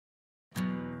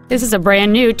This is a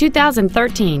brand new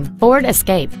 2013 Ford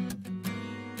Escape.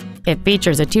 It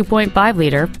features a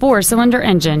 2.5-liter four-cylinder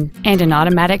engine and an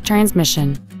automatic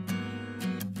transmission.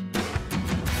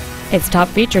 Its top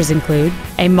features include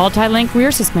a multi-link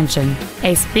rear suspension,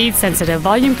 a speed-sensitive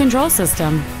volume control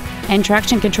system, and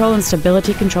traction control and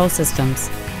stability control systems.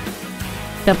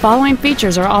 The following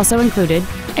features are also included: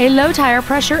 a low tire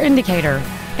pressure indicator,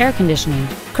 air conditioning,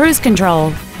 cruise control,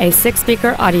 a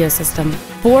 6-speaker audio system,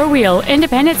 4-wheel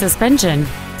independent suspension,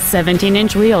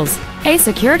 17-inch wheels, a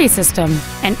security system,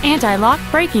 an anti-lock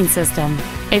braking system,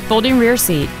 a folding rear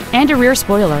seat, and a rear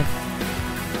spoiler.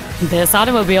 This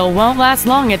automobile won't last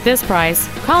long at this price.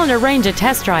 Call and arrange a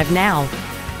test drive now.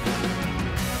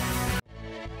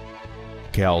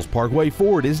 Cowles Parkway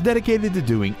Ford is dedicated to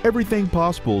doing everything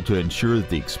possible to ensure that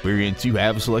the experience you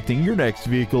have selecting your next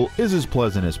vehicle is as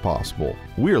pleasant as possible.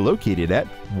 We are located at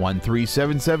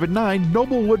 13779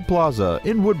 Noblewood Plaza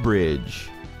in Woodbridge.